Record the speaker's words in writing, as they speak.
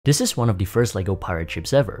This is one of the first LEGO pirate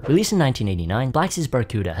ships ever. Released in 1989, Black Sea's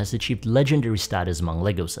Barracuda has achieved legendary status among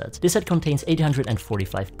LEGO sets. This set contains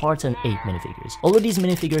 845 parts and 8 minifigures. Although these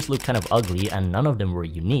minifigures look kind of ugly and none of them were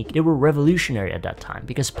unique, they were revolutionary at that time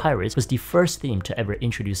because pirates was the first theme to ever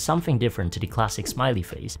introduce something different to the classic smiley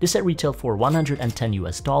face. This set retailed for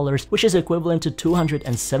 $110 which is equivalent to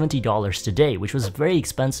 $270 today, which was very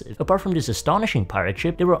expensive. Apart from this astonishing pirate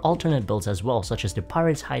ship, there were alternate builds as well, such as the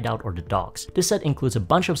pirate's hideout or the docks. This set includes a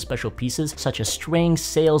bunch of special pieces such as strings,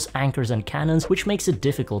 sails, anchors, and cannons, which makes it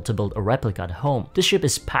difficult to build a replica at home. This ship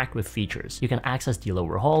is packed with features. You can access the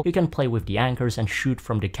lower hull, you can play with the anchors and shoot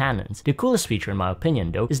from the cannons. The coolest feature in my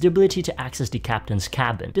opinion though is the ability to access the captain's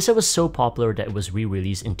cabin. This set was so popular that it was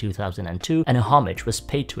re-released in 2002 and a homage was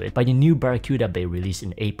paid to it by the new Barracuda Bay released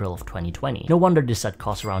in April of 2020. No wonder this set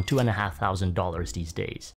costs around $2,500 these days.